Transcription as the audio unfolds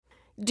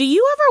Do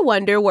you ever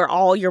wonder where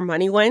all your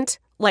money went?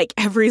 Like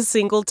every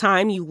single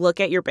time you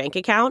look at your bank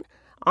account?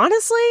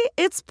 Honestly,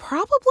 it's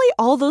probably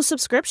all those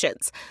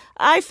subscriptions.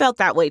 I felt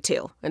that way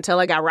too, until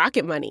I got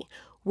Rocket Money.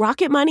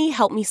 Rocket Money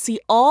helped me see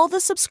all the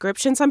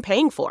subscriptions I'm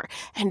paying for,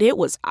 and it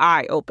was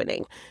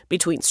eye-opening.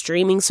 Between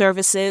streaming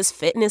services,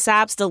 fitness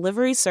apps,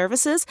 delivery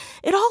services,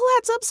 it all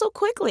adds up so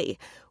quickly.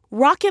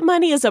 Rocket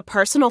Money is a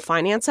personal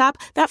finance app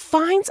that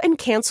finds and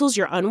cancels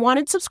your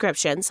unwanted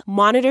subscriptions,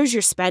 monitors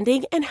your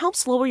spending, and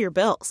helps lower your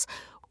bills.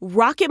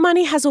 Rocket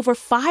Money has over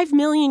 5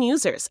 million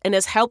users and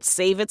has helped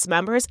save its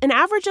members an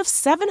average of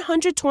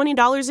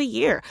 $720 a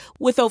year,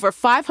 with over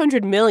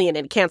 500 million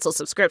in canceled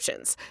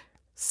subscriptions.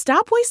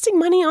 Stop wasting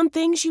money on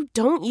things you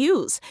don't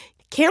use.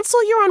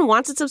 Cancel your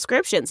unwanted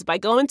subscriptions by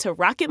going to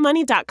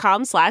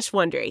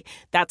rocketmoney.com/Wondery.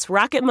 That's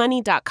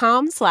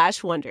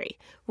rocketmoney.com/Wondery.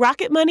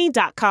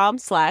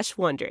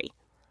 rocketmoney.com/Wondery.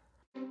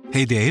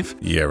 Hey, Dave.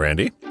 Yeah,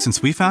 Randy?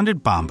 Since we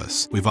founded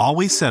Bombas, we've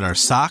always said our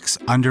socks,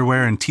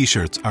 underwear, and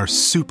T-shirts are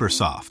super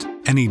soft.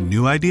 Any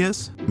new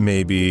ideas?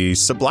 Maybe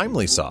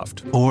sublimely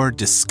soft. Or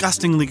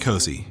disgustingly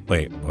cozy.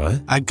 Wait,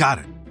 what? I got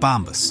it.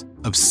 Bombas.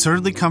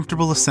 Absurdly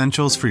comfortable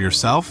essentials for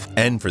yourself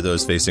and for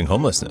those facing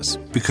homelessness.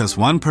 Because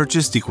one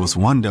purchased equals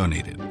one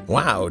donated.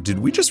 Wow, did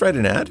we just write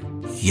an ad?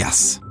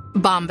 Yes.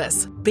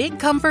 Bombas. Big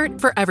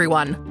comfort for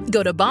everyone.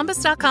 Go to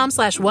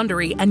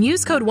bombas.com/Wondery and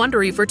use code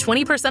WONDERY for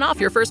 20% off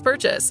your first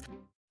purchase.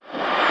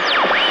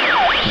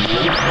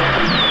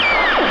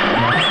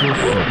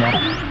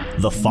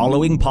 The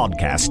following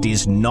podcast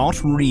is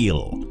not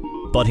real,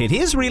 but it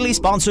is really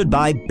sponsored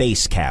by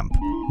Basecamp.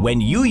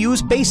 When you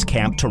use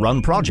Basecamp to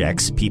run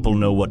projects, people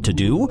know what to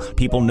do,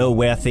 people know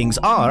where things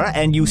are,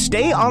 and you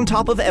stay on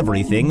top of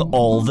everything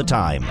all the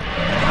time.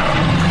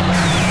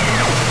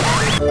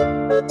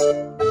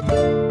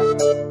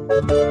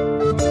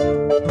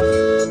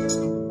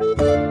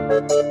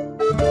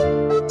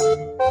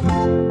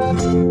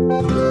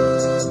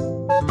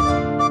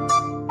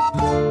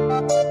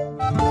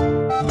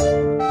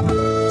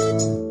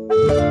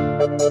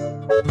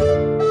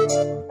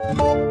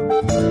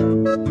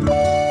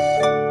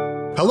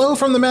 Hello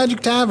from the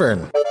Magic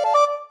Tavern.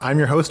 I'm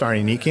your host,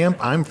 Arnie Niekamp.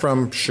 I'm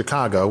from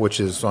Chicago, which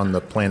is on the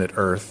planet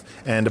Earth.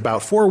 And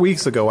about 4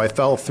 weeks ago, I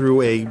fell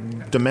through a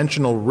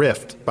dimensional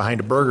rift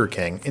behind a Burger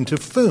King into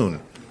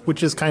Foon,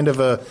 which is kind of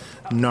a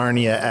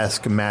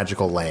Narnia-esque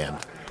magical land.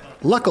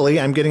 Luckily,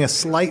 I'm getting a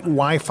slight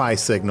Wi-Fi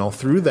signal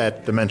through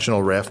that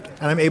dimensional rift,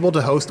 and I'm able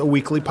to host a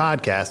weekly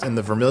podcast in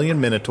the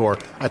Vermilion Minotaur,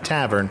 a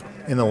tavern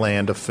in the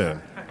land of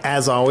Foon.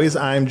 As always,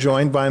 I'm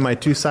joined by my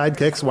two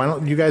sidekicks. Why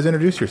don't you guys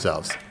introduce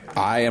yourselves?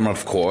 I am,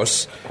 of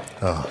course.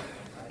 No,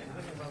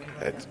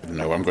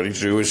 I'm going to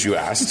do as you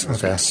asked.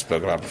 Okay. I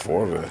spoke about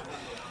before.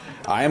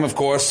 I am, of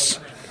course.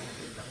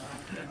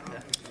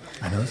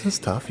 I know this is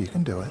tough. You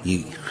can do it.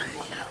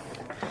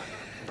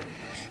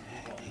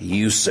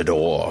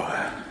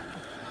 Usador.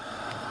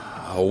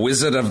 A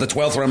wizard of the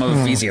 12th realm of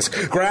Ephesius,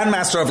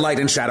 Grandmaster of light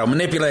and shadow,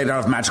 manipulator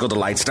of magical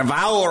delights,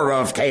 devourer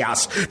of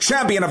chaos,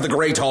 champion of the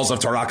great halls of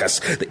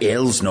Tarakas. The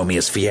elves know me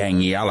as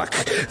Fiang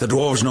Yalak. The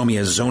dwarves know me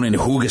as Zonin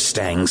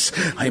Hugastangs.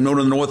 I am known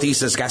in the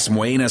northeast as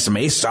Gasmuenas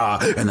Mesa,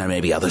 and there may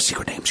be other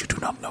secret names you do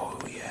not know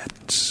yet.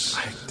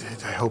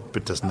 I hope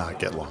it does not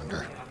get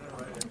longer.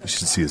 You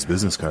should see his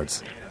business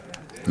cards.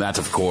 That,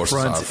 of course,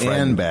 front is our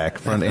friend. and back.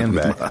 Front and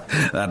back.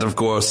 That, of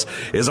course,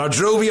 is our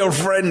jovial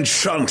friend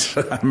Chunt,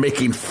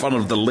 making fun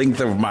of the length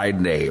of my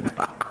name.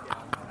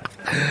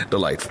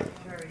 Delightful.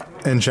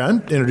 And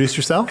Chunt, introduce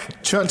yourself.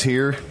 Chunt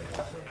here.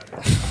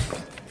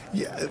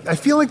 Yeah, I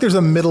feel like there's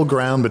a middle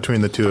ground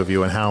between the two of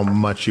you and how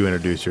much you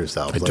introduce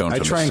yourselves. I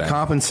try and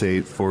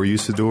compensate for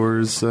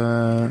Usador's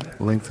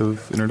length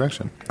of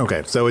introduction.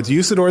 Okay, so it's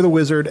Usador the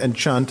Wizard and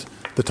Chunt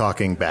the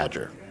Talking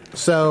Badger.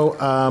 So,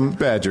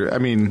 Badger, I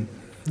mean...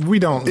 We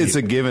don't... It's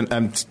a given...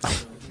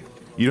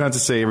 you don't have to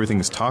say everything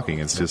is talking.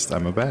 It's just,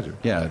 I'm a badger.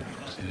 Yeah.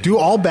 Do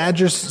all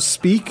badgers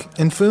speak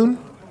in Foon?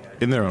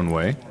 In their own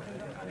way.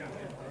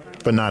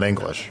 But not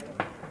English.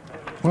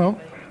 Well,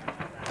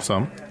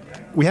 some.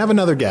 We have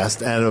another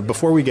guest, and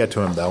before we get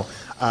to him, though,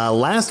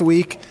 last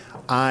week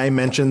I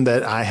mentioned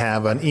that I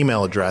have an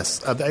email address.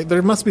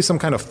 There must be some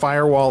kind of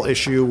firewall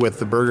issue with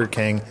the Burger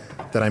King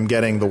that I'm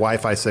getting the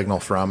Wi-Fi signal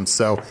from.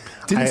 So,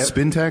 didn't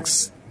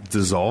Spintax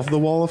dissolve the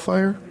wall of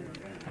fire?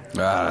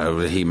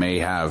 He may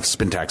have.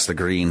 Spintax the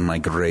Green, my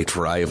great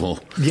rival.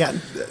 Yeah,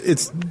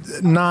 it's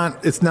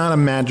not a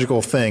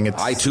magical thing.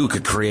 I, too,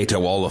 could create a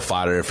wall of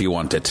fire if you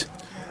want it.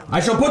 I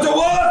shall put a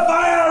wall of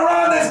fire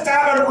around this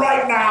tavern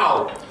right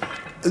now!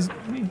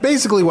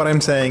 Basically, what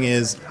I'm saying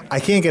is I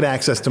can't get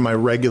access to my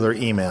regular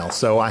email,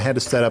 so I had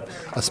to set up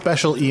a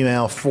special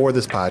email for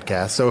this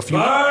podcast. So if you...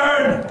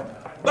 Burn!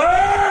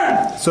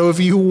 Burn! So if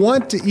you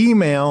want to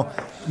email...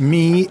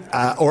 me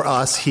or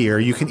us here,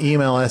 you can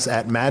email us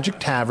at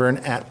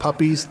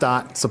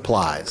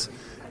magictavern@puppies.supplies.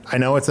 I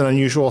know it's an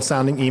unusual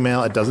sounding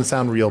email. It doesn't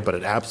sound real, but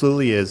it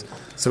absolutely is.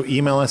 So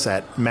email us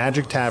at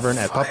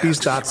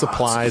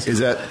magictavern@puppies.supplies. Is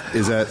that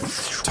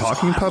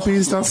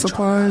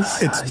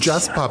talkingpuppies.supplies? It's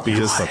just puppies.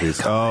 Just puppies.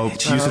 Oh,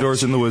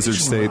 Usador's in the wizard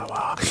state.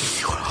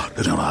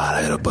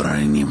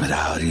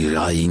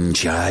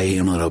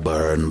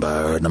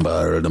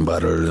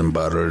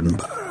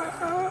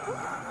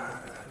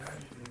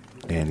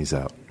 And he's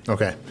out.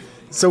 Okay.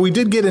 So we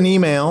did get an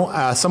email.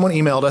 Someone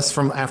emailed us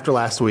from after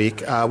last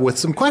week with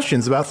some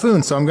questions about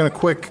Foon. So I'm going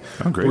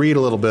to read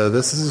a little bit of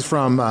this. This is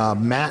from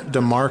Matt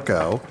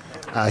DeMarco.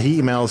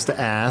 He emails to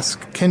ask,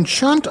 can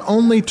Chunt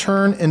only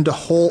turn into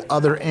whole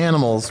other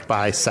animals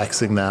by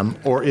sexing them,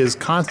 or is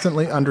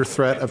constantly under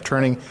threat of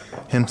turning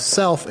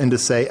himself into,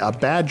 say, a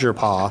badger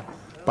paw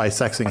by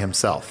sexing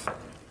himself?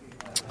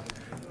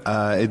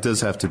 It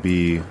does have to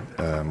be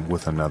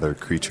with another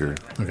creature.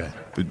 Okay.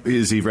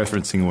 Is he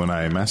referencing when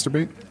I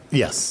masturbate?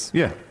 Yes.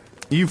 Yeah.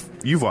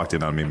 You've walked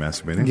in on me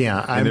masturbating.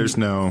 Yeah. And there's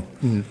no...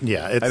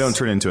 Yeah. I don't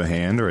turn into a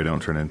hand, or I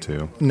don't turn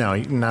into... No,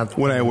 not...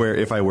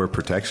 If I wear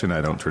protection,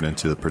 I don't turn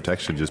into the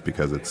protection just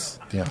because it's...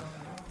 Yeah.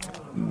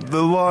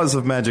 The laws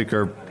of magic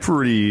are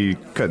pretty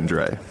cut and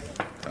dry.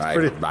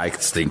 I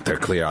think they're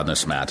clear on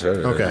this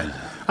matter. Okay.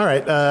 All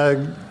right.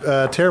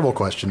 Terrible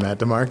question, Matt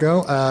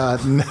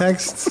DeMarco.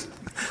 Next...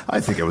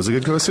 I think it was a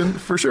good question,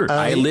 for sure.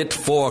 I lit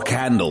 4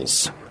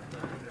 candles.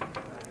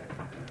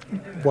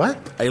 What?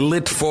 I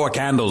lit 4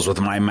 candles with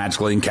my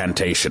magical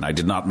incantation. I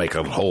did not make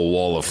a whole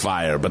wall of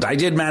fire, but I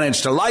did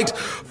manage to light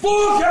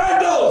 4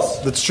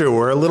 candles! That's true.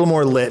 We're a little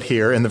more lit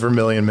here in the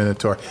Vermilion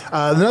Minotaur.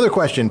 Another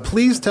question.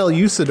 Please tell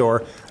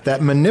Usador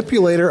that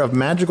Manipulator of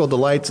Magical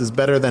Delights is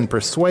better than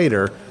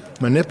Persuader.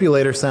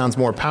 Manipulator sounds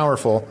more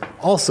powerful.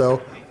 Also,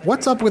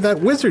 what's up with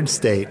that wizard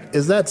state?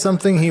 Is that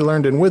something he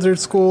learned in wizard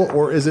school,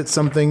 or is it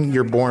something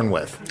you're born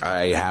with?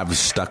 I have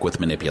stuck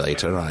with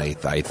Manipulator.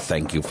 I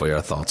thank you for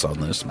your thoughts on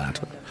this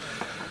matter.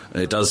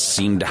 It does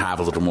seem to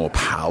have a little more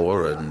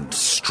power and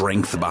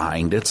strength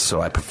behind it, so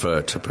I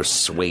prefer to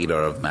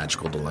Persuader of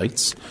Magical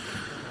Delights.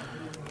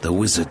 The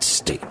wizard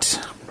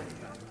state.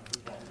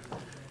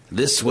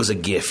 This was a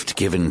gift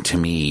given to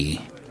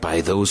me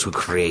by those who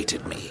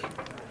created me.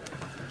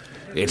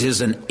 It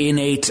is an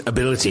innate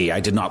ability. I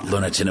did not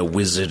learn it in a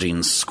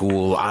wizarding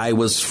school. I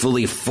was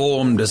fully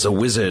formed as a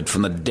wizard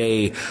from the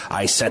day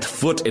I set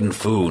foot in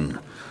Foon.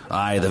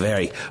 I, the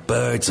very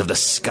birds of the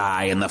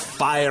sky and the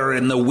fire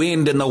and the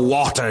wind and the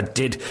water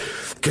did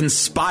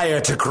conspire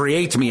to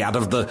create me out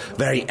of the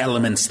very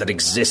elements that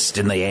exist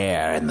in the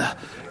air and the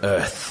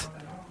earth.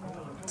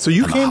 So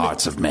you and came the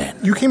hearts of men.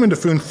 You came into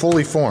Foon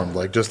fully formed,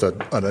 like just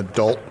an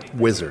adult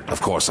wizard.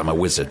 Of course, I'm a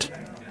wizard.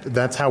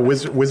 That's how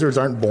wizards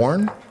aren't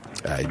born?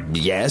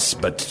 Yes,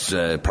 but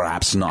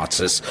perhaps not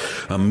as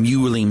a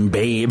mewling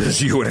babe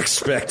as you would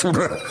expect.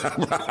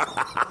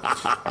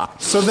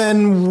 So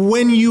then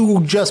when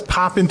you just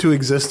pop into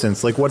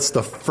existence, like what's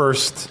the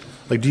first,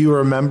 like do you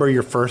remember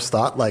your first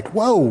thought? Like,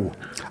 whoa.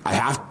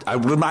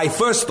 My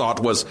first thought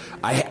was,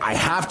 I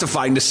have to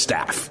find a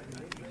staff.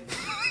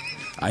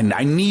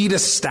 I need a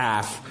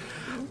staff.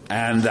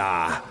 And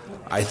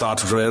I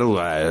thought, well,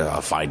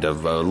 I'll find a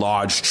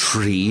large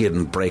tree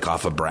and break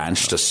off a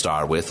branch to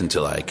start with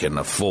until I can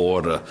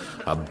afford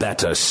a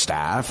better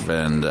staff.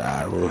 And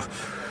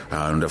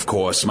of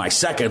course, my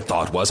second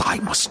thought was, I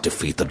must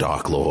defeat the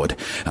Dark Lord,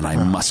 and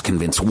I must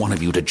convince one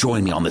of you to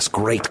join me on this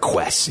great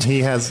quest.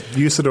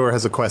 Usador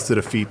has a quest to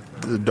defeat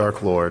the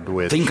Dark Lord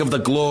with... Think of the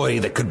glory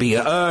that could be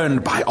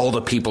earned by all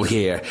the people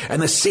here,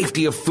 and the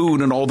safety of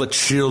Foon and all the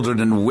children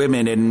and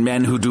women and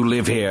men who do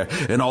live here,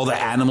 and all the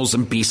animals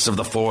and beasts of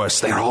the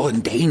forest. They're all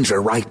in danger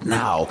right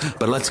now.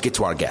 But let's get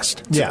to our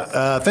guest.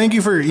 Yeah, thank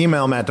you for your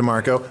email, Matt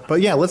DeMarco.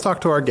 But yeah, let's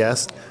talk to our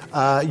guest.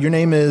 Your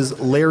name is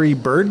Larry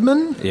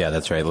Birdman? Yeah,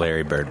 that's right,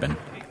 Larry Birdman.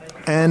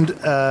 And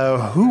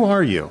who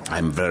are you?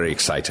 I'm very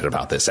excited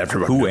about this.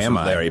 Everyone who knows am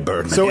I? Larry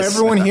Birdman. So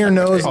everyone here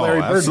knows Larry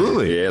Birdman.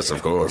 Absolutely, yes,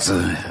 of course.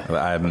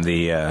 I'm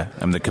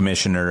the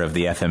commissioner of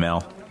the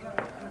FML.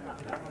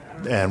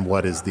 And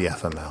what is the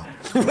FML?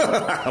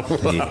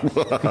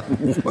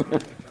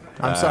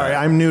 I'm sorry,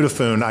 I'm new to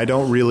Foon. I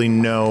don't really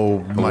know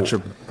much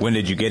of... When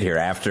did you get here?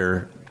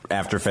 After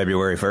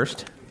February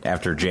 1st?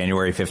 After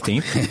January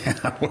 15th?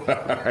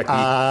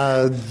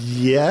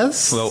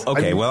 Yes. Well,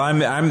 okay.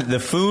 I'm the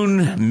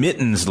Foon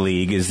Mittens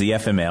League is the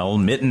FML.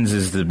 Mittens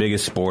is the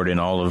biggest sport in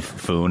all of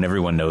Foon.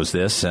 Everyone knows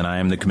this, and I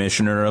am the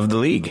commissioner of the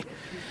league.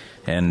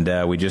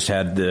 And we just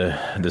had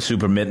the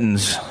Super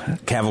Mittens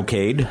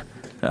Cavalcade,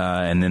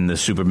 and then the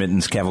Super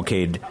Mittens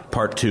Cavalcade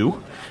Part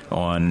 2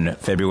 on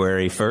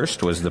February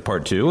 1st was the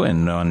Part 2,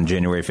 and on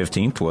January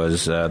 15th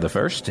was the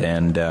first,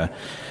 and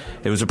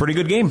it was a pretty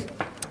good game.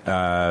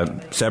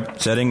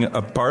 Setting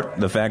apart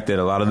the fact that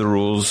a lot of the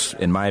rules,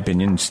 in my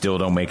opinion, still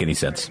don't make any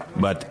sense.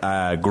 But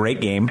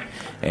great game,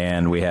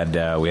 and we had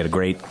a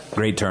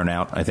great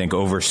turnout. I think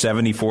over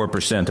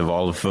 74% of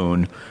all of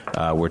Foon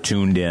were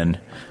tuned in,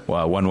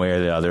 one way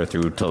or the other,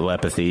 through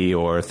telepathy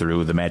or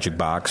through the magic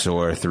box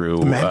or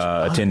through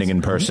attending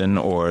in person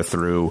or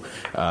through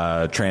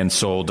trans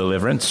soul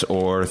deliverance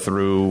or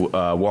through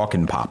walk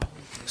and pop.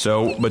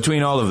 So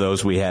between all of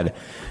those, we had,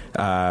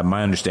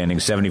 my understanding,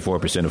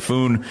 74% of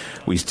Foon.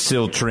 We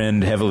still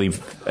trend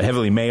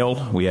heavily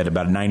male. We had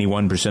about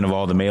 91% of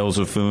all the males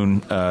of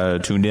Foon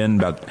tuned in,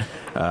 about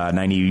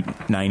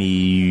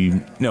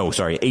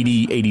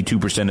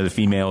 82% of the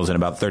females, and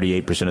about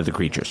 38% of the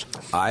creatures.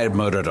 I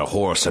murdered a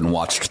horse and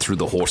watched through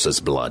the horse's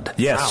blood.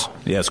 Yes, wow.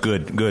 Yes,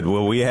 good.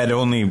 Well, we had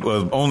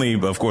only,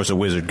 of course, a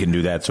wizard can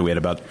do that, so we had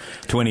about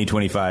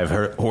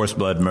 25 horse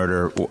blood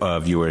murder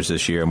viewers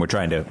this year, and we're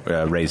trying to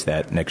raise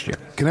that next year.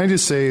 Can I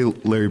just say,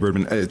 Larry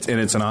Birdman, and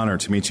it's an honor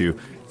to meet you,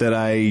 that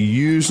I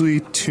usually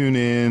tune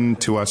in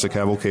to watch the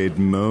Cavalcade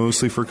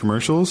mostly for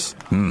commercials.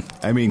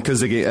 I mean,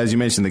 because, as you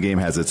mentioned, the game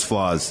has its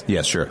flaws.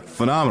 Yeah, sure.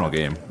 Phenomenal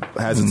game.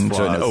 Has its flaws. It's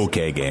an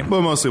okay game.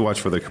 But mostly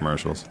watch for the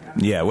commercials.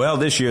 Yeah, well,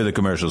 this year the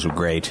commercials were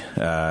great.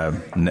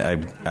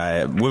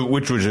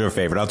 Which was your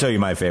favorite? I'll tell you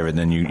my favorite, and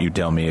then you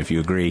tell me if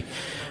you agree.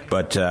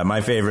 But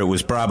my favorite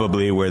was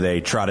probably where they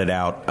trotted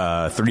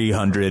out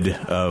 300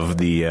 of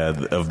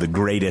the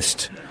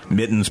greatest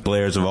Mittens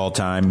players of all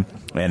time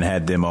and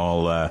had them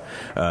all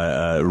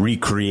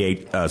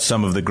recreate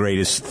some of the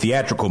greatest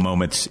theatrical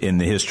moments in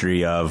the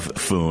history of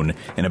Foon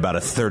in about a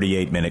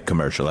 38-minute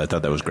commercial. I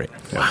thought that was great.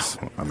 Yes.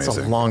 Wow, amazing.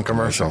 It's a long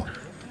commercial.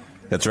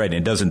 That's right, and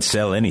it doesn't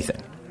sell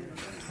anything.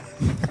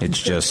 It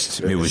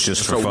was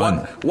just for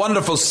fun.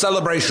 Wonderful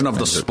celebration of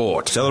the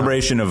sport.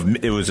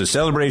 It was a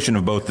celebration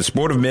of both the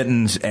sport of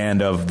mittens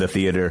and of the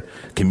theater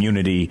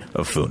community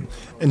of Foon.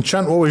 And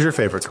Chunt, what was your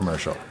favorite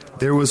commercial?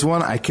 There was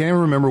one, I can't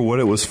remember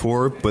what it was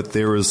for, but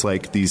there was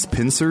like these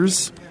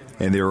pincers,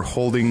 and they were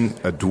holding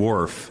a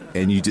dwarf,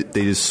 and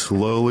they just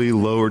slowly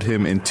lowered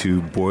him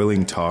into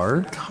boiling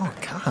tar. Oh,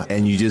 God.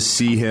 And you just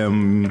see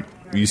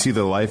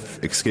the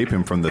life escape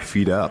him from the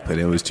feet up, and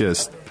it was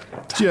just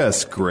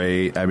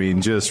great. I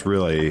mean, just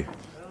really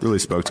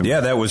spoke to me.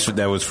 Yeah, that was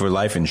for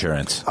life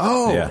insurance.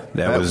 Oh, yeah,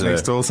 that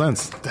makes total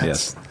sense.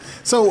 Yes.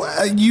 So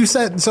you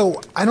said,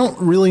 I don't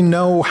really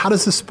know, how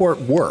does this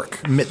sport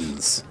work,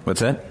 mittens?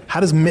 What's that?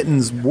 How does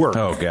mittens work?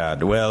 Oh,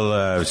 God.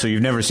 Well, so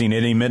you've never seen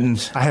any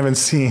mittens? I haven't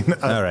seen.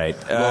 All right.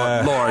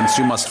 Lawrence,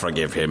 you must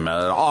forgive him.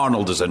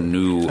 Arnold is a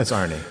new... That's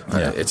Arnie.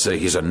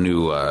 He's a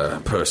new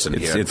person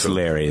here. It's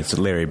Larry. It's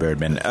Larry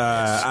Birdman.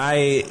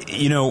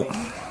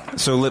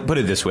 So put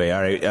it this way,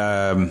 all right,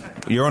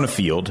 you're on a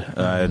field,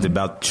 it's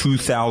about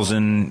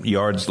 2,000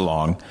 yards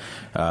long,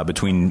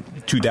 between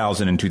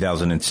 2000 and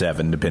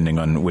 2007, depending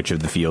on which of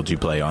the fields you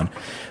play on.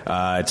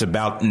 It's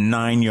about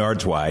 9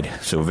 yards wide,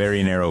 so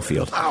very narrow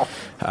field. Wow.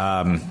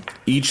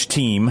 Each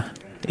team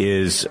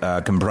is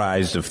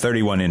comprised of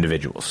 31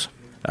 individuals.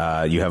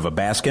 You have a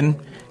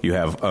baskin. You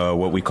have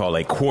what we call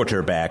a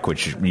quarterback,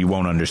 which you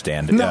won't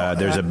understand.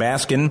 There's a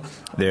baskin,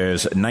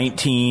 there's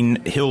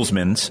 19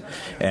 hillsmans,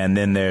 and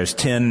then there's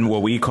 10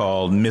 what we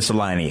call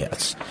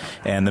miscellaneous.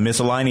 And the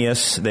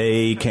miscellaneous,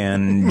 they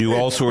can do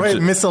all sorts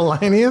of...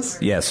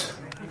 miscellaneous? Yes.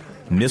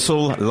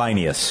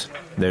 Miscellaneous.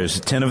 There's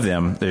 10 of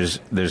them.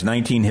 There's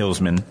 19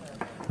 hillsmen.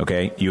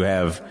 Okay? You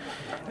have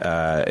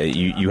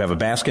you have a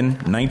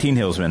baskin, 19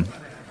 hillsmen,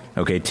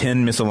 okay,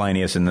 10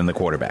 miscellaneous, and then the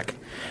quarterback.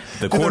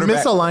 The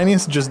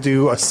miscellaneous just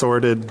do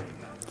assorted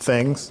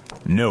things?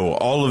 No,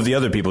 all of the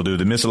other people do.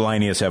 The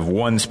miscellaneous have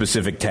one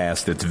specific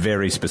task that's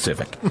very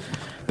specific.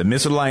 The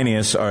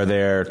miscellaneous are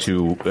there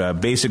to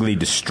basically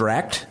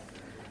distract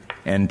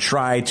and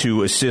try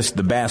to assist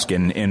the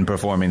baskin in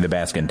performing the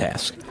baskin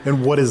task.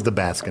 And what is the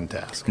baskin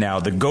task? Now,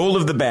 the goal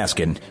of the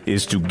baskin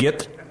is to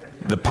get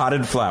the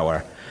potted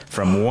flour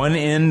from one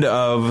end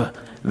of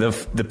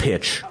the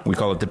pitch, we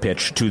call it the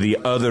pitch, to the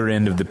other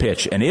end of the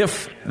pitch. And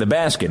if the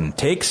baskin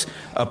takes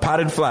a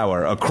potted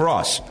flour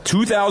across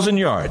 2,000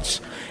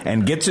 yards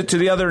and gets it to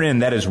the other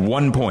end, that is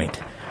 1 point.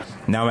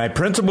 Now, my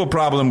principal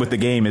problem with the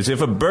game is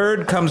if a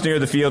bird comes near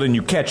the field and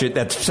you catch it,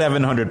 that's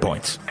 700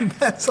 points.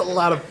 That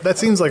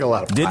seems like a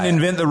lot of Didn't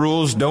invent the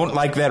rules, don't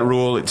like that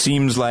rule. It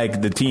seems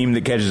like the team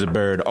that catches a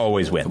bird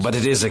always wins. But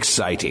it is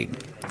exciting.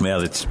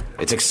 Well, it's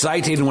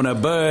exciting when a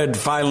bird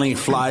finally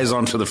flies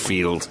onto the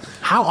field.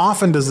 How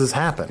often does this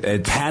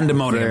happen?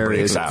 Pandemonium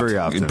breaks out. Very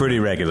often. Pretty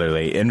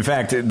regularly. In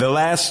fact, the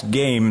last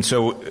game,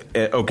 so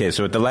at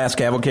the last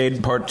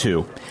Cavalcade, Part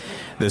 2,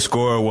 the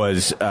score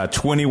was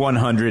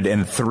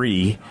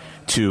 2,103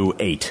 to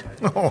 8.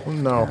 Oh,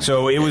 no.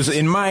 So it was,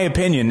 in my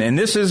opinion, and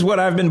this is what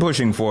I've been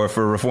pushing for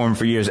reform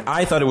for years,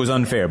 I thought it was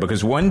unfair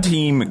because one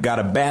team got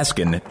a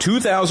baskin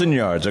 2,000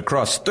 yards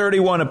across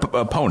 31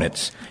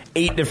 opponents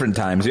 8 different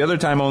times. The other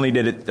team only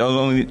did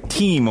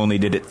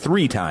it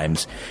 3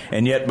 times.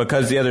 And yet,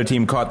 because the other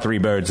team caught 3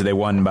 birds, they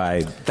won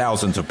by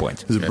thousands of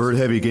points. It's a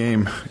bird-heavy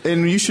game.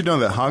 And you should know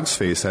that Hogs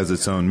Face has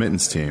its own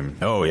mittens team.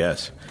 Oh,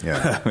 yes.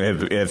 Yeah.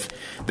 if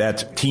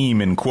that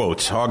team, in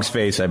quotes, Hogs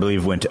Face, I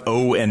believe, went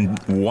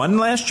 0-1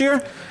 last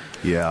year.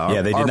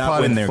 Yeah. They did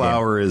not win their game. Our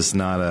flour is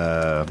not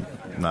a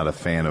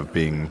fan of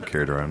being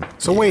carried around.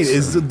 So wait,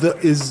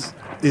 is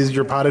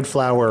your potted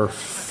flour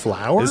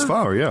flour? It's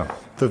flour, yeah.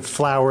 The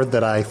flour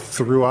that I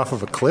threw off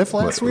of a cliff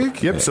last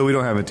week? Yep, so we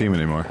don't have a team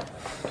anymore.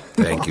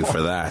 Thank you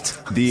for that.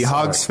 The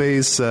Hog's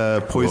Face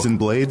Poison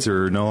Blades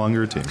are no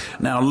longer a team.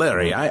 Now,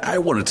 Larry, I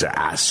wanted to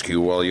ask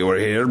you while you were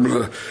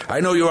here. I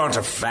know you aren't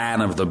a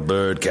fan of the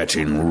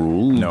bird-catching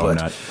rule. No, but, I'm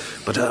not.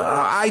 But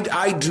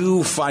I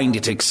do find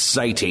it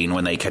exciting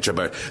when they catch a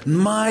bird.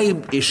 My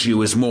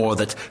issue is more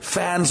that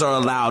fans are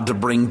allowed to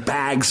bring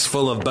bags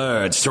full of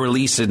birds to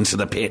release into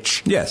the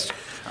pitch. Yes.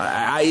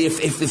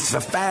 If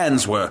the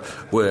fans were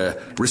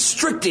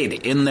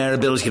restricted in their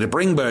ability to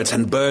bring birds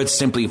and birds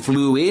simply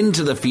flew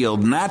into the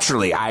field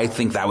naturally, I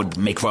think that would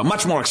make for a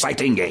much more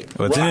exciting game.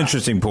 Well, it's an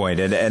interesting point,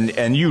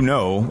 and you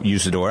know,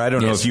 Usador, I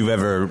don't know if you've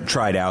ever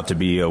tried out to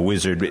be a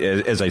wizard.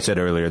 As I said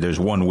earlier, there's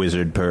one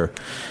wizard per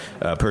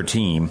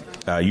team,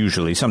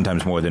 usually,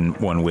 sometimes more than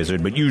one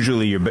wizard, but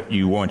usually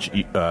you want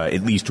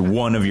at least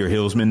one of your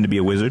hillsmen to be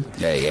a wizard.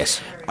 Yes.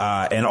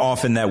 And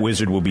often that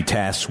wizard will be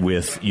tasked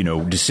with,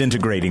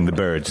 disintegrating the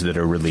birds that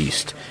are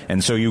released.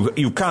 And so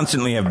you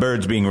constantly have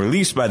birds being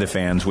released by the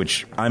fans,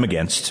 which I'm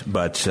against,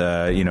 but,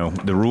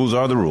 the rules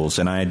are the rules,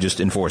 and I just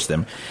enforce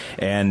them.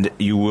 And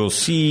you will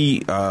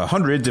see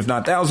hundreds, if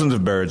not thousands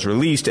of birds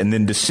released and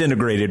then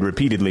disintegrated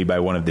repeatedly by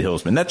one of the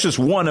hillsmen. That's just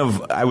one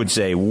of, I would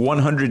say,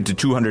 100 to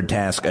 200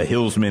 tasks a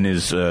hillsman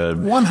is...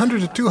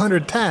 100 to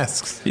 200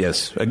 tasks.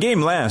 Yes. A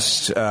game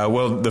lasts,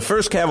 the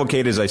first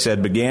cavalcade, as I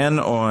said, began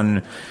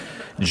on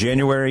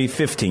January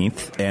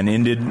 15th and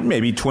ended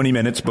maybe 20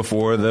 minutes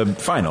before the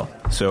final.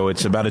 So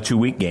it's about a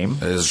 2-week game.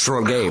 It was a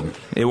short game.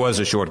 It was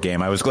a short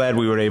game. I was glad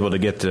we were able to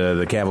get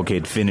the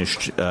cavalcade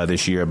finished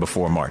this year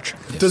before March.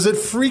 Yes. Does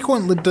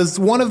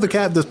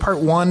part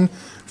 1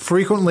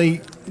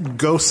 frequently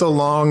go so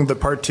long that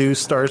part 2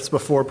 starts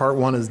before part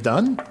 1 is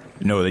done?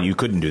 No, that you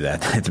couldn't do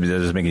that. That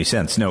doesn't make any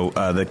sense. No,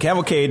 the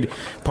cavalcade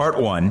part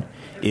 1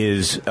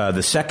 is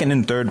the second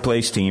and third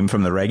place team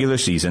from the regular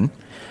season.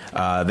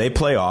 They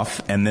play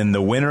off, and then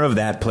the winner of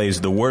that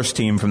plays the worst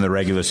team from the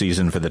regular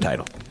season for the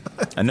title.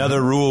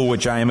 Another rule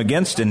which I am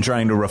against in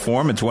trying to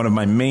reform, it's one of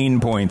my main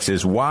points,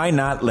 is why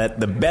not let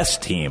the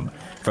best team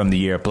from the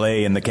year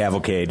play in the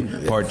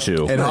cavalcade part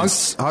 2. And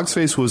Hog's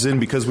Face was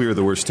in because we were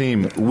the worst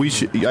team.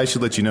 I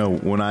should let you know,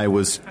 when I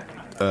was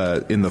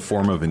in the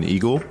form of an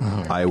eagle,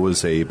 I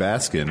was a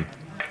Baskin,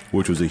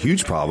 which was a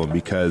huge problem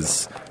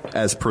because,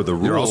 as per the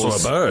rules... You're also a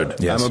bird.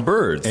 Yes. I'm a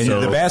bird. And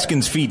the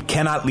Baskin's feet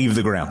cannot leave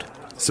the ground.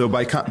 So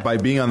by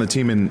being on the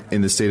team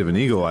in the state of an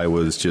eagle, I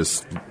was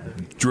just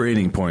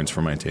draining points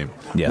from my team.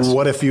 Yes.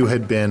 What if you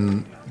had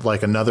been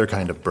like another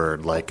kind of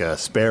bird, like a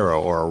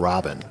sparrow or a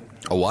robin?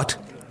 A what?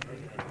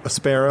 A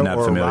sparrow. Not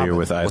or familiar a robin?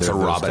 with either What's a of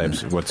those robin?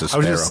 types. What's a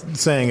sparrow? I was just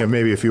saying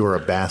maybe if you were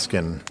a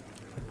Baskin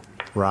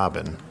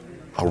robin.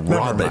 A Never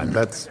robin. mind.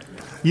 That's...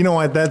 You know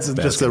what? That's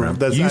just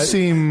You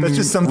seem that's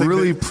just something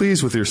really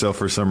pleased with yourself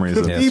for some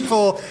reason.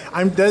 People,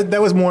 that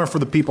was more for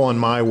the people in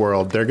my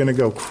world. They're going to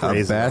go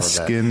crazy. A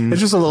Baskin It's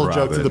just a little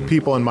joke robin. that the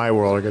people in my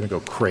world are going to go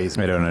crazy.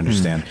 I don't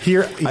understand.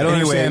 Here, I don't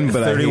understand,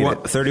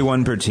 but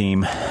 31 per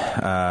team.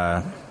 And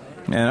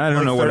I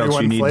don't know what else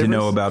you need to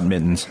know about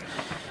mittens.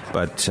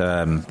 But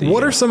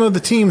what are some of the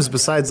teams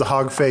besides the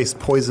Hog-Faced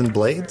Poison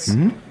Blades?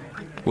 Mm-hmm.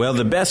 Well,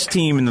 the best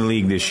team in the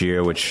league this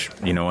year, which,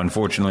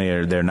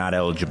 unfortunately they're not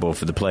eligible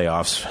for the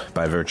playoffs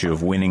by virtue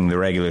of winning the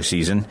regular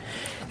season.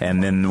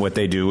 And then what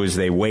they do is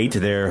they wait.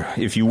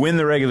 If you win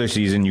the regular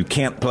season, you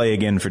can't play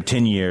again for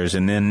 10 years.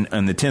 And then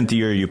on the 10th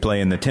year, you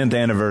play in the 10th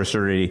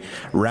anniversary,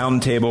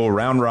 round table,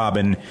 round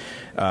robin,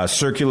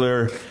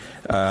 circular.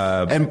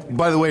 And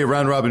by the way,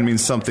 round robin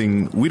means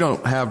something. We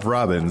don't have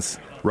robins.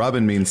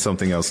 Robin means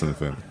something else in the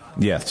food.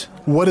 Yes.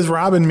 What does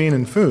robin mean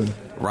in food?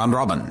 Round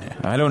robin.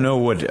 I don't know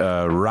what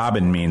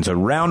robin means. A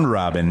round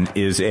robin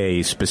is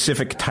a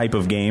specific type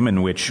of game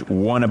in which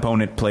one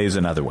opponent plays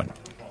another one.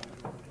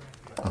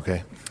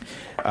 Okay.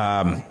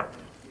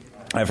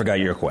 I forgot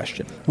your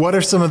question. What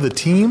are some of the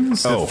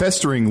teams? The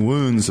festering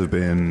wounds have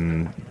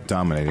been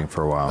dominating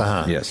for a while.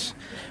 Uh-huh. Yes.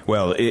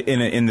 Well,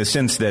 in the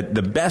sense that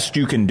the best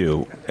you can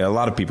do, a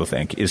lot of people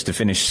think, is to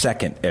finish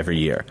second every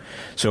year.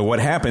 So what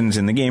happens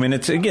in the game, and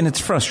it's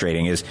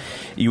frustrating, is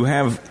you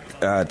have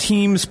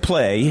teams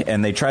play,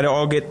 and they try to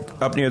all get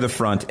up near the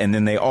front, and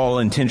then they all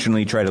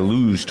intentionally try to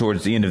lose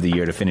towards the end of the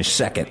year to finish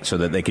second so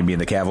that they can be in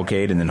the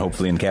cavalcade and then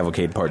hopefully in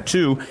cavalcade part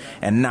 2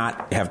 and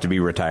not have to be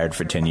retired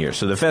for 10 years.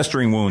 So the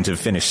festering wounds have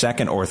finished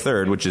second or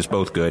third, which is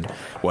both good,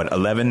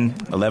 11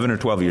 or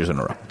 12 years in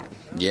a row.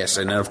 Yes,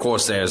 and then of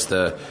course there's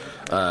the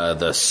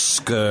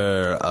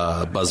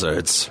Skur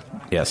buzzards.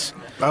 Yes.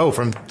 Oh,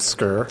 from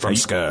Skur. From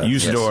Skur. Usador,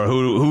 yes.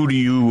 Who do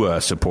you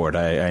support?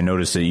 I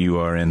noticed that you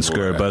are in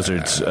Skur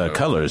Buzzards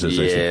colors. As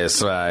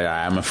yes,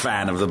 I'm a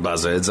fan of the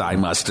buzzards, I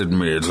must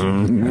admit.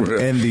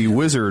 And the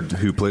wizard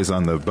who plays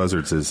on the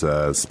buzzards is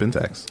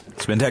Spintax.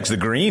 Spintax the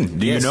Green.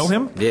 Do you know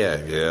him?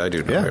 Yeah, I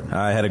do know him.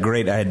 I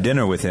had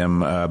dinner with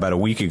him about a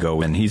week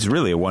ago, and he's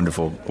really a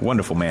wonderful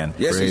man.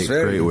 Yes, he's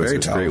very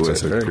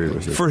talented. Great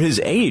wizard. For his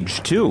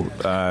age, too.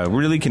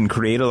 Really can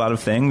create a lot of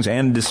things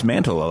and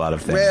dismantle a lot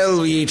of things.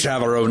 Well, we each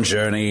have our own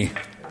journey.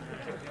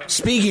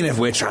 Speaking of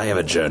which, I have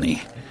a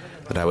journey.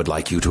 that I would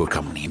like you to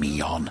accompany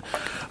me on.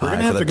 We're going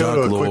to have to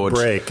go to a quick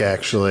break,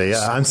 actually.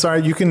 I'm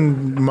sorry, you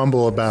can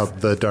mumble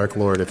about the Dark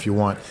Lord if you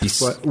want.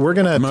 But we're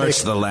going to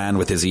merge the land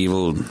with his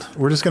evil.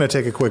 We're just going to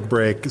take a quick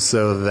break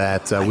so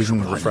that we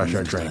can refresh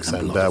our drinks,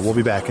 and we'll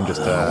be back in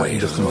just a moment.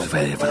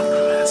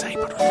 Hello,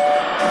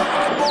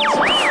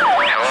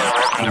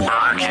 welcome to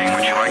Burger King.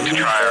 Would you like to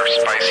try our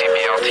spicy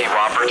BLT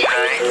Whopper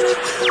today?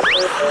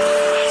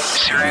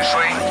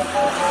 Seriously?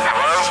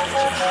 Hello?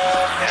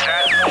 Is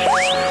that...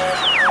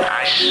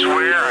 I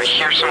swear I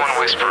hear someone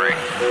whispering.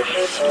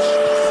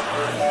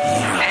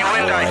 Hey,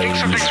 Linda, I think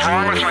something's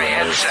wrong with my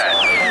headset.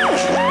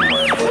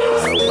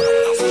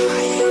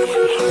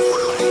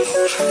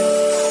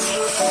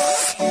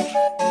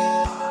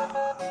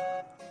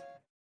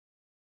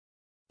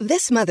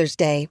 This Mother's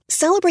Day,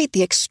 celebrate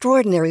the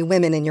extraordinary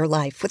women in your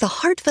life with a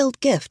heartfelt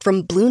gift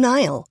from Blue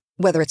Nile.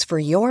 Whether it's for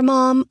your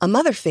mom, a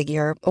mother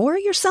figure, or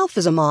yourself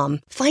as a mom,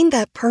 find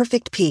that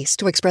perfect piece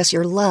to express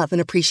your love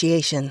and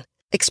appreciation.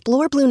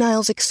 Explore Blue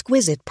Nile's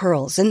exquisite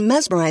pearls and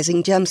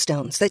mesmerizing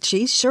gemstones that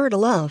she's sure to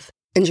love.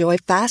 Enjoy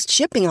fast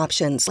shipping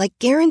options like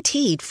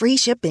guaranteed free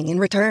shipping and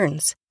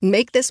returns.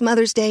 Make this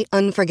Mother's Day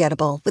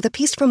unforgettable with a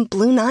piece from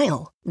Blue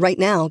Nile. Right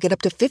now, get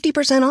up to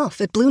 50%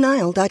 off at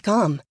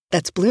BlueNile.com.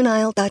 That's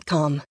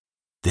BlueNile.com.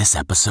 This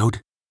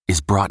episode is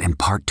brought in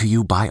part to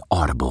you by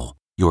Audible,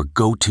 your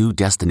go-to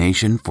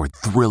destination for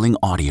thrilling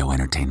audio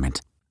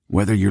entertainment.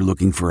 Whether you're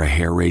looking for a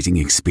hair-raising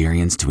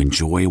experience to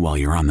enjoy while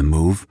you're on the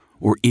move,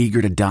 or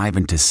eager to dive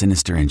into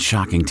sinister and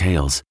shocking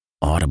tales,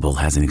 Audible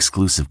has an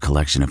exclusive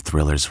collection of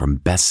thrillers from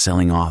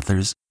best-selling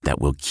authors that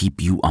will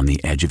keep you on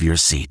the edge of your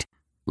seat.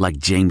 Like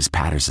James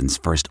Patterson's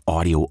first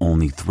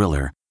audio-only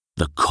thriller,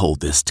 The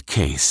Coldest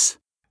Case.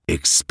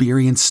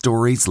 Experience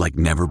stories like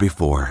never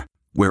before,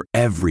 where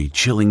every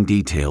chilling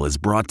detail is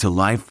brought to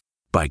life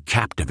by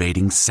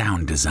captivating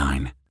sound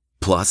design.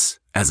 Plus,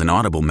 as an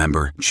Audible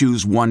member,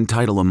 choose one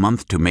title a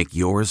month to make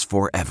yours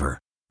forever.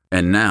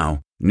 And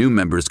now, new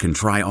members can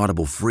try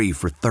Audible free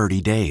for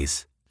 30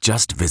 days.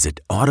 Just visit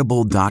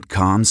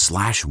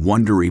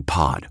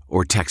audible.com/WonderyPod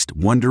or text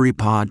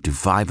WonderyPod to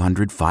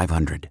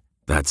 500-500.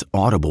 That's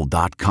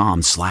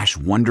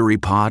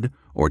audible.com/WonderyPod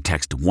or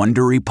text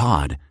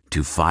WonderyPod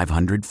to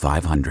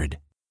 500-500.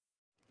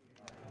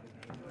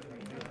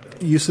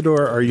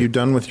 Usador, are you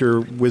done with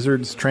your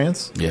wizard's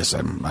trance? Yes,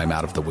 I'm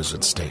out of the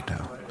wizard state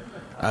now.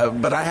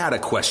 But I had a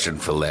question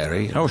for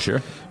Larry. Oh,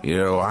 sure. You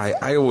know,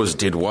 I always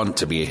did want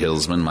to be a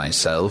hillsman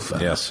myself.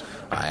 Yes.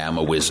 I am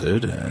a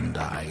wizard, and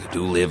I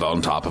do live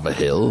on top of a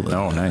hill.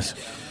 Oh, nice.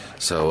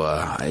 So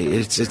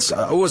it's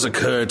always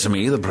occurred to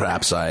me that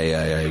perhaps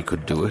I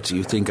could do it. Do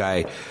you think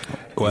I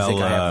have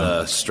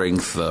the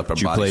strength?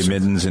 Did you play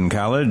middens in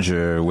college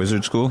or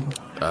wizard school?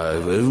 A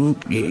little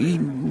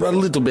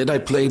bit. I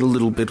played a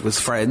little bit with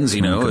friends,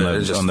 you know.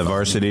 On the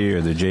varsity or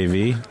the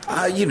JV?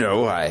 You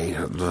know, I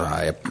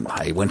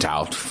went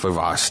out for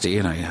varsity,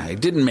 and I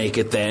didn't make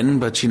it then.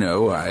 But you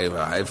know,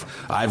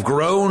 I've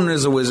grown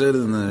as a wizard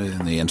in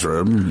the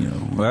interim. You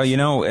know. Well, you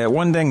know,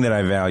 one thing that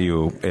I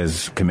value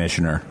as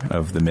commissioner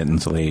of the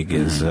Mittens League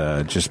is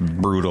just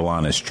brutal,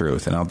 honest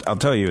truth, and I'll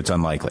tell you, it's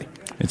unlikely.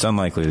 It's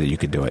unlikely that you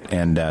could do it.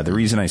 And the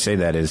reason I say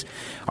that is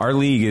our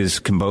league is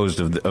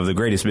composed of the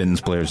greatest mittens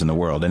players in the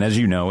world. And as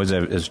you know, as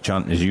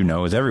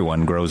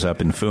everyone grows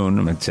up in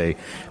Foon, I'd say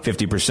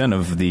 50%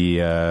 of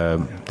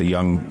the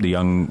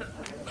young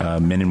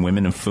men and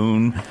women of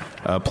Foon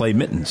play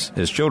mittens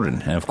as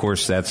children. And, of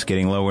course, that's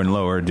getting lower and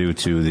lower due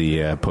to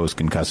the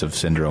post-concussive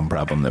syndrome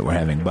problem that we're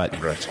having. But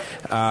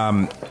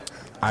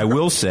I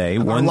will say,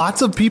 are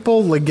lots of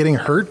people like getting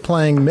hurt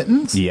playing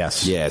mittens?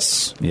 Yes. Oh,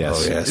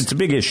 yes. It's a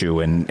big issue,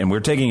 and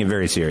we're taking it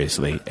very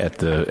seriously at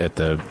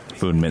the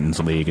Food Mittens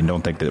League, and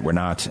don't think that we're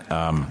not.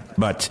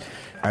 But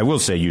I will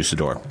say,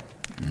 Usador,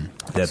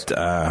 that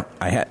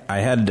I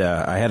had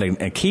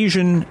an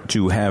occasion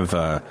to have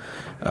a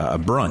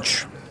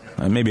brunch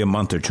maybe a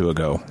month or two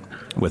ago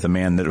with a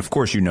man that, of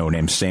course, you know,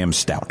 named Sam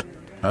Stout.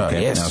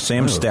 Okay? Yes. Now,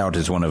 Sam Stout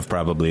is one of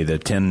probably the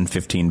 10,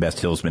 15 best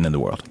hillsmen in the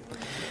world.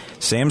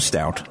 Sam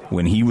Stout,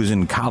 when he was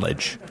in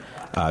college,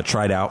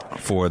 tried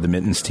out for the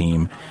Mittens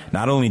team.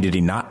 Not only did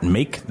he not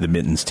make the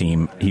Mittens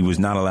team, he was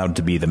not allowed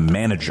to be the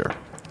manager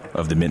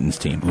of the Mittens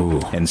team. Ooh.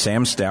 And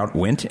Sam Stout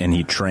went and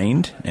he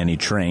trained, and he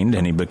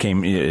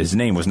became, his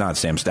name was not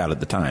Sam Stout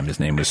at the time. His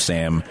name was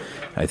Sam,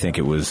 I think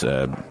it was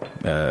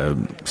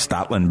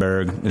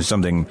Stotlenberg,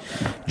 something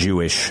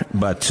Jewish.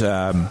 But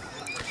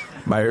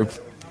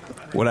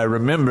what I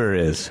remember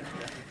is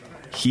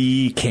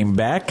he came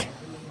back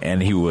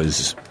and he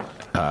was...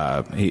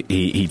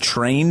 He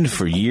trained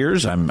for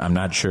years. I'm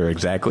not sure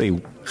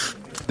exactly.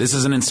 This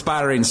is an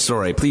inspiring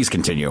story. Please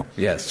continue.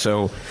 Yes.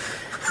 So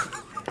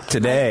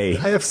today,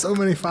 I have so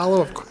many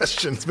follow-up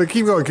questions, but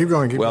keep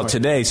going. Well,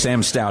 today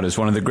Sam Stout is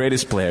one of the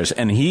greatest players,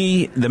 and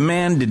the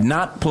man did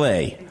not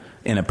play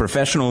in a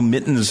professional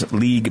Mittens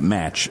League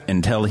match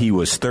until he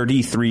was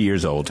 33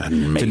 years old.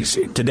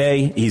 Amazing.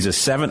 Today, he's a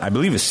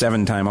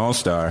 7-time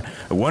All-Star,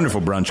 a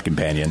wonderful brunch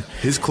companion.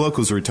 His cloak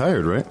was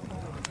retired, right?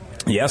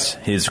 Yes,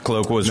 his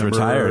cloak was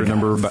retired.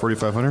 Number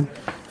 4,500?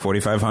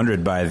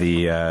 $4,500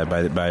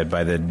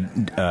 by the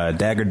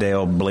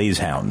Daggerdale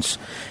Blazehounds,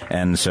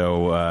 and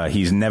so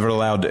he's never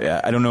allowed.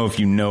 I don't know if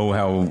you know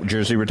how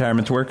jersey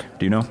retirements work.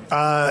 Do you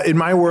know? In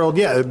my world,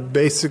 yeah.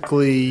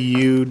 Basically,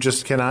 you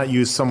just cannot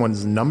use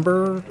someone's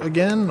number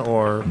again,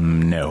 or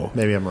no.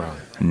 Maybe I'm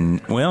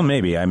wrong. Well,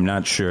 maybe. I'm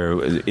not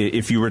sure.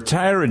 If you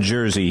retire a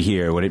jersey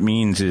here, what it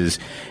means is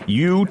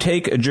you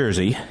take a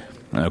jersey.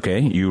 Okay,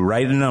 you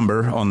write a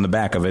number on the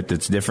back of it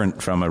that's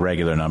different from a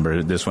regular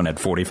number. This one had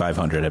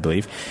 4,500, I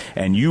believe.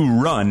 And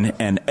you run,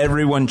 and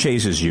everyone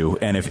chases you.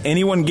 And if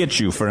anyone gets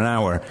you for an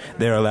hour,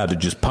 they're allowed to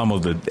just pummel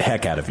the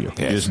heck out of you.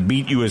 Yes. Just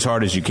beat you as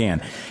hard as you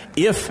can.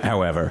 If,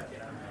 however,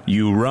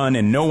 you run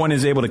and no one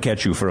is able to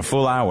catch you for a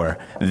full hour,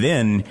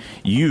 then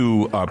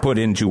you are put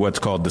into what's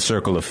called the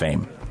Circle of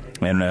Fame.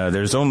 And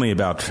there's only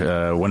about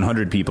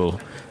 100 people.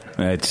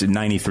 It's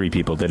 93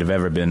 people that have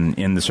ever been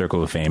in the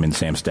Circle of Fame, and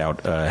Sam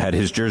Stout had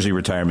his jersey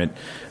retirement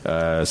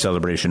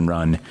celebration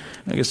run,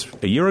 I guess,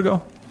 a year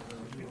ago?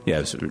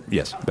 Yes,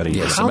 about a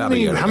year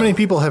ago. How many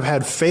people have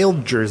had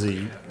failed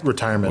jersey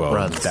retirement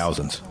runs?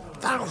 Thousands.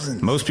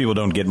 Thousands. Most people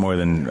don't get more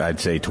than, I'd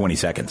say, 20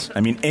 seconds.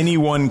 I mean,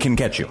 anyone can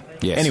catch you.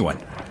 Yes. Anyone,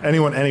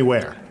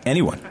 anywhere.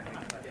 Anyone.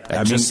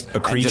 I mean, a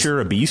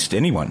creature, a beast,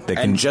 anyone.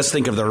 And just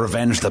think of the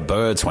revenge the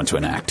birds want to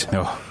enact.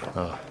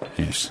 Oh.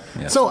 Yes.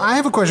 So I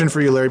have a question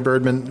for you, Larry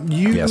Birdman.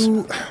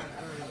 You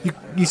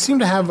seem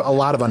to have a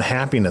lot of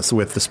unhappiness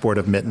with the sport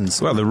of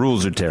mittens. Well, the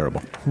rules are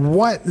terrible.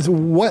 What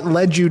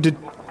led you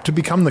to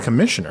become the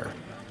commissioner?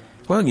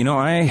 Well,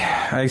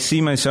 I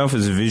see myself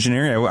as a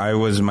visionary. I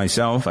was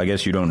myself. I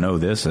guess you don't know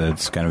this.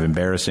 It's kind of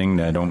embarrassing.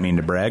 I don't mean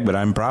to brag, but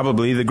I'm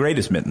probably the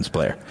greatest mittens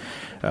player.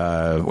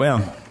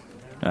 Well,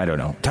 I don't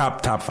know.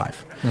 Top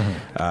 5.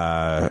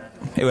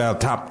 Mm-hmm.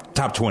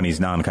 Top 20 is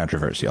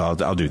non-controversial.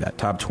 I'll do that.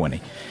 Top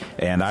 20.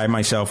 And I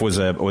myself was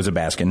a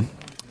Baskin,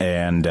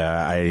 and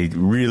I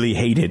really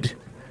hated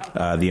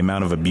the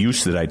amount of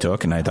abuse that I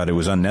took, and I thought it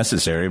was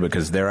unnecessary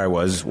because there I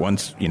was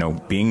once,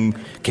 being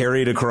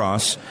carried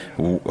across,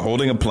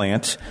 holding a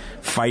plant,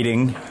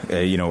 fighting,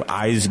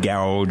 eyes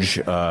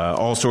gouge,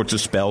 all sorts of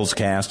spells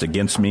cast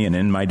against me and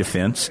in my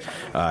defense,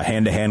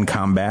 hand-to-hand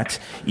combat,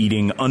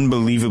 eating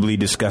unbelievably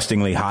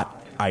disgustingly hot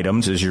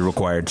items as you're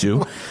required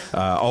to,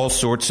 all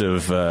sorts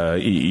of,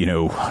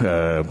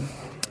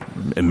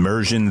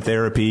 immersion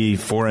therapy,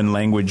 foreign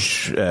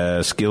language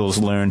skills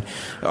learned,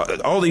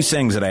 all these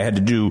things that I had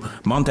to do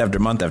month after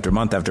month after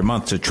month after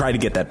month to try to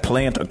get that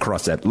plant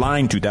across that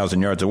line 2,000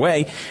 yards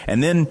away,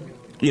 and then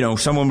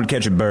someone would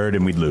catch a bird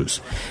and we'd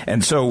lose.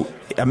 And so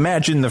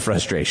imagine the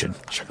frustration.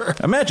 Sure.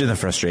 Imagine the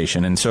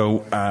frustration. And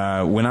so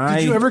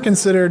Did you ever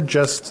consider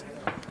just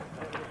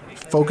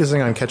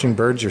focusing on catching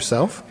birds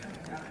yourself?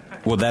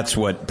 Well, that's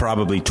what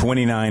probably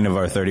 29 of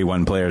our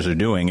 31 players are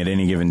doing at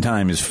any given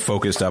time, is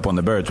focused up on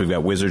the birds. We've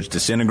got wizards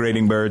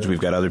disintegrating birds. We've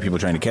got other people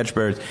trying to catch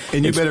birds.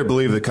 And you better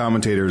believe the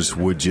commentators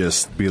would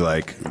just be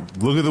like,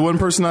 look at the one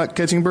person not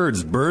catching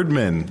birds,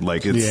 Birdman.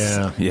 Like,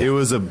 it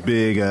was a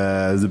big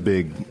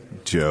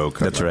joke.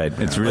 That's right.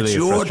 It's really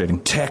frustrating.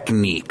 Your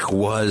technique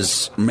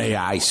was, may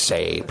I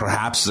say,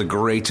 perhaps the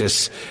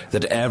greatest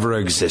that ever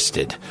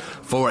existed.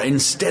 For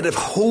instead of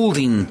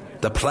holding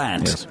the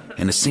plant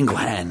in a single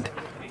hand,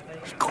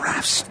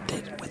 grasped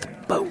it with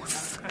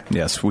both.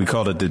 Yes, we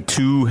called it the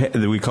two.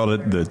 We called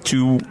it the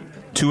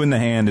two in the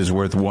hand is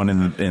worth one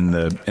in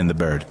the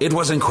bird. It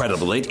was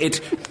incredible.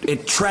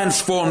 It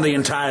transformed the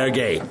entire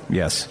game.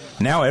 Yes.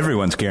 Now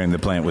everyone's carrying the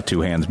plant with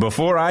two hands.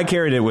 Before I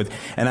carried it with,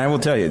 and I will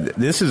tell you,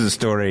 this is a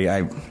story.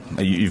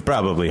 You've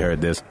probably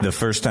heard this. The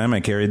first time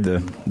I carried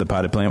the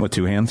potted plant with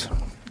two hands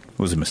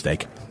was a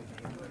mistake.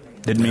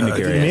 Didn't mean to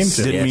carry it.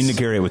 Didn't mean to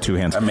carry it with two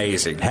hands.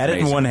 Amazing. Had it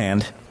in one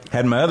hand.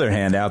 Had my other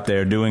hand out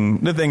there doing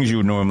the things you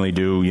would normally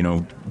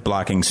do,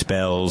 blocking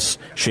spells,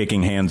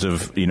 shaking hands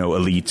of,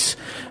 elites,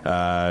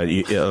 a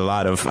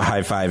lot of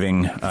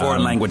high-fiving.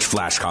 Foreign language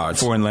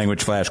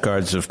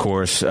flashcards, of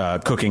course,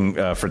 cooking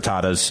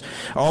frittatas,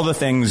 all the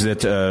things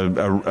that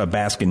a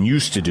Baskin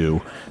used to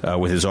do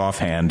with his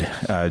offhand,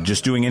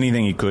 just doing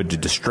anything he could to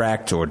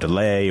distract or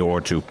delay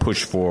or to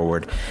push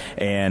forward.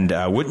 And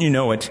wouldn't you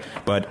know it,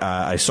 but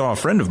I saw a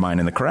friend of mine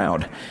in the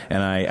crowd,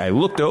 and I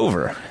looked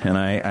over, and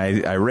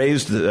I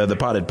raised the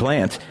potted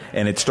plant,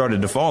 and it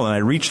started to fall, and I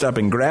reached up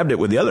and grabbed it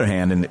with the other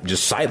hand, and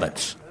just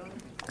silence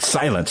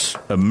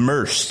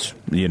immersed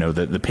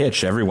the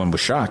pitch. Everyone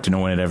was shocked. No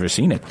one had ever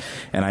seen it,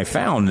 and I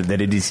found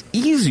that it is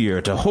easier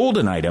to hold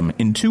an item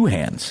in two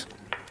hands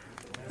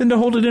than to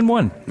hold it in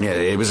one. Yeah,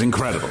 it was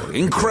incredible.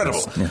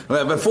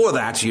 Yeah. Before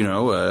that,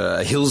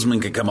 a hillsman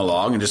could come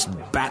along and just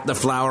bat the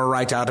flower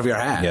right out of your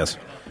hand. Yes.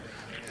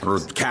 Or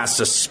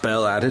cast a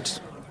spell at it.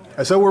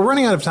 So we're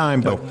running out of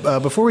time, but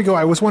before we go,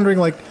 I was wondering,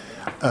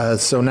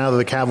 so now that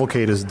the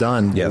cavalcade is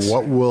done,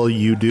 what will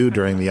you do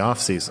during the off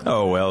season?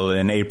 Oh, well,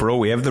 in April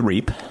we have the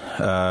Reap.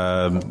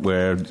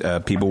 where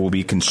people will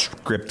be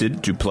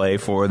conscripted to play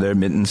for their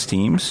Mittens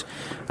teams.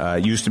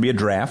 It used to be a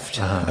draft.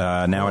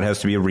 Now it has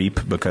to be a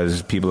reap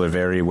because people are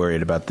very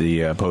worried about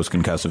the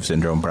post-concussive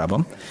syndrome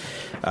problem.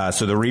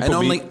 So the reap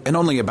and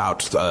only about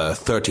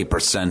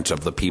 30%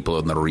 of the people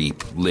in the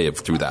reap live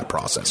through that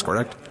process,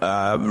 correct?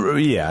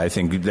 Yeah, I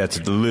think that's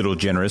a little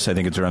generous. I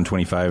think it's around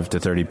 25 to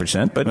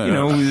 30%. But,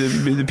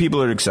 the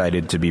people are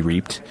excited to be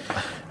reaped.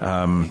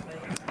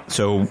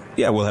 So,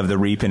 we'll have the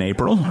reap in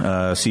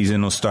April.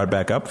 Season will start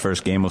back up.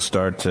 First game will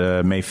start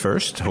May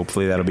 1st.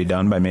 Hopefully that'll be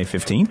done by May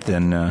 15th.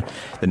 And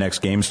the next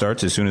game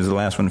starts as soon as the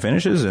last one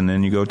finishes. And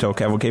then you go till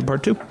Cavalcade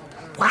Part 2.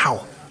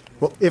 Wow.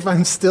 Well, if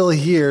I'm still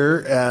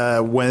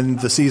here when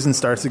the season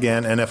starts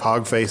again and if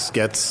Hogface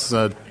gets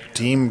a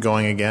team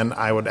going again,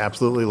 I would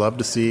absolutely love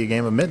to see a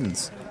game of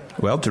Mittens.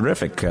 Well,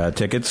 terrific.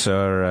 Tickets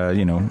are,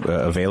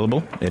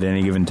 available at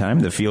any given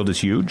time. The field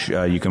is huge.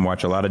 You can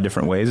watch a lot of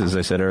different ways, as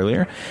I said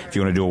earlier. If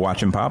you want to do a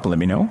watch and pop, let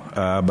me know.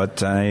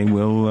 But I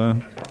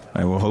will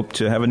hope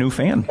to have a new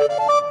fan.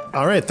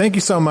 All right. Thank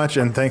you so much.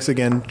 And thanks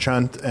again,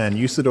 Chunt and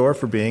Usador,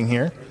 for being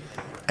here.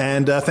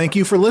 And thank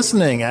you for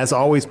listening. As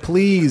always,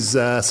 please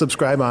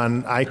subscribe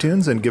on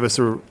iTunes and give us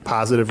a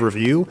positive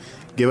review.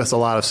 Give us a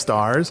lot of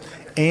stars.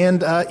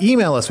 And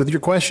email us with your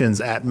questions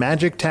at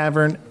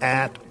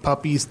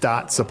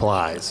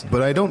magictavern@puppies.supplies.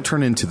 But I don't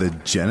turn into the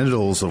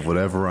genitals of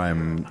whatever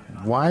I'm...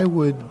 Why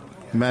would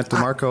Matt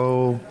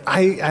DeMarco...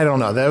 I don't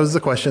know. That was the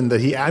question that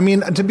he... I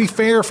mean, to be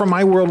fair, from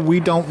my world, we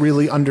don't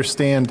really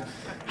understand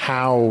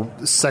how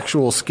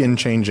sexual skin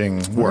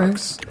changing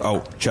works.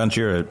 Oh, Chunt,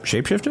 you're a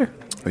shapeshifter?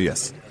 Oh,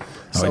 yes.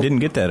 I didn't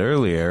get that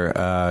earlier.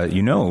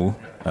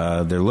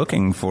 They're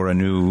looking for a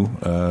new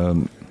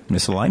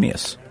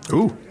miscellaneous.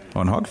 Ooh.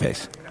 On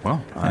Hogface.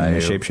 Well,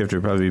 a shapeshifter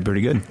would probably be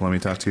pretty good. Let me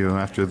talk to you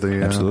after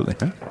the... Absolutely.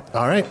 Yeah.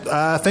 All right.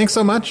 Thanks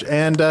so much,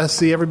 and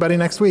see everybody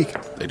next week.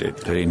 Do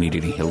they need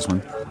any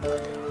Hillsman?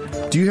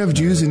 Do you have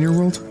Jews in your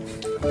world?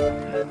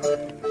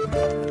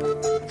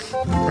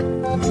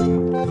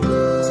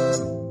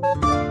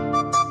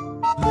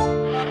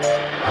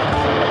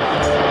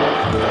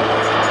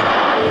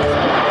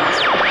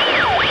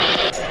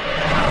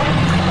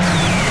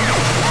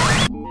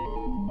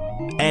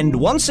 And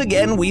once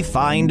again, we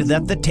find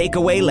that the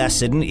takeaway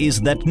lesson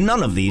is that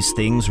none of these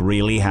things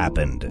really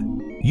happened.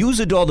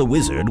 Usador the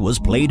Wizard was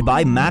played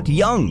by Matt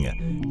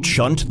Young.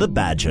 Chunt the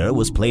Badger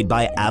was played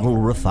by Adil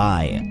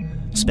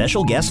Rafai.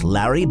 Special guest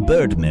Larry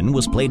Birdman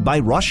was played by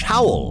Rush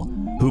Howell,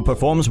 who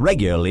performs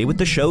regularly with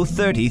the show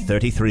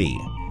 3033.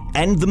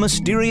 And the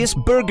mysterious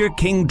Burger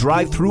King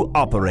drive-thru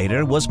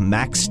operator was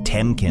Max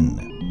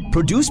Temkin.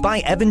 Produced by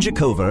Evan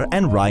Jacover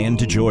and Ryan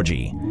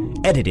DeGiorgi.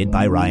 Edited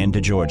by Ryan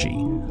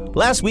DeGiorgi.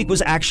 Last week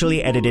was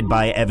actually edited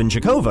by Evan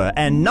Jacover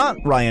and not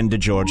Ryan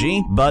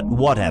DeGiorgi, but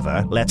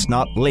whatever, let's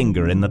not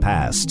linger in the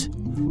past.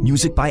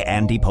 Music by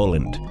Andy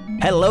Poland.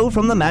 Hello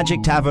from the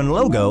Magic Tavern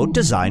logo,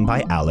 designed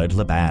by Allard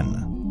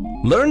Laban.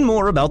 Learn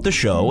more about the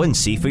show and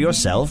see for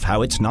yourself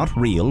how it's not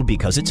real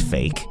because it's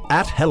fake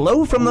at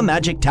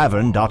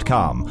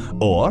hellofromthemagictavern.com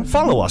or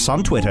follow us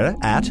on Twitter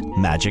at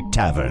Magic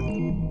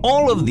Tavern.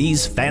 All of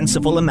these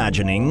fanciful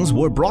imaginings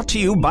were brought to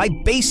you by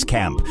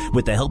Basecamp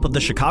with the help of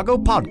the Chicago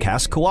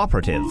Podcast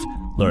Cooperative.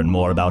 Learn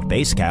more about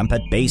Basecamp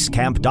at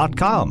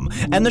basecamp.com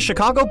and the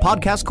Chicago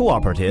Podcast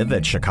Cooperative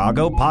at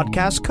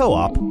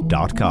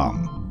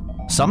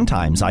chicagopodcastcoop.com.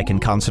 Sometimes I can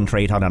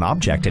concentrate on an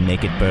object and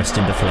make it burst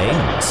into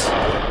flames.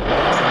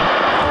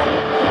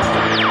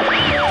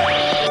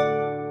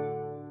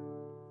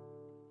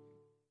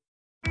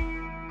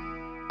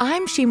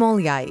 I'm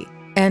Shimol Yai,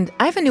 and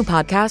I have a new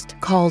podcast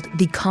called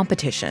The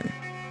Competition.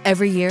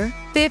 Every year,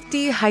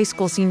 50 high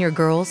school senior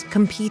girls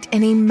compete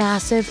in a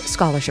massive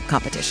scholarship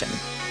competition.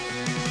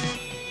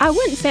 I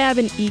wouldn't say I have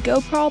an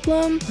ego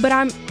problem, but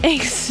I'm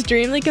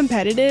extremely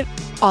competitive.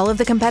 All of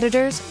the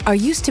competitors are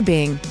used to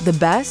being the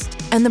best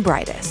and the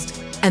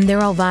brightest, and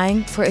they're all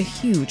vying for a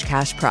huge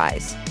cash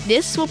prize.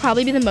 This will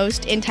probably be the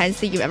most intense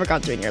thing you've ever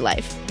gone through in your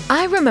life.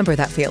 I remember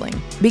that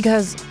feeling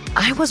because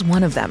I was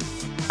one of them.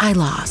 I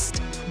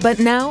lost. But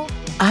now,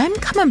 I'm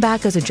coming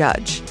back as a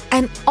judge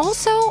and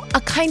also a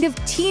kind of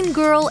teen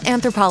girl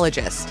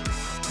anthropologist.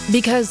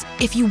 Because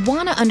if you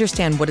want to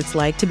understand what it's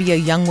like to be a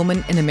young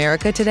woman in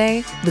America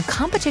today, the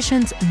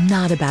competition's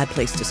not a bad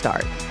place to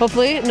start.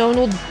 Hopefully, no one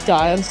will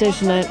die on stage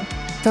tonight.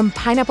 From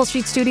Pineapple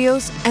Street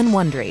Studios and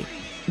Wondery,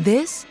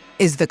 this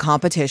is The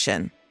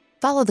Competition.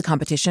 Follow The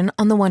Competition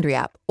on the Wondery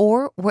app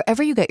or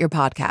wherever you get your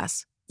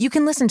podcasts. You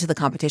can listen to The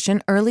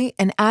Competition early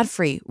and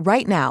ad-free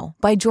right now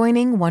by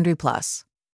joining Wondery Plus.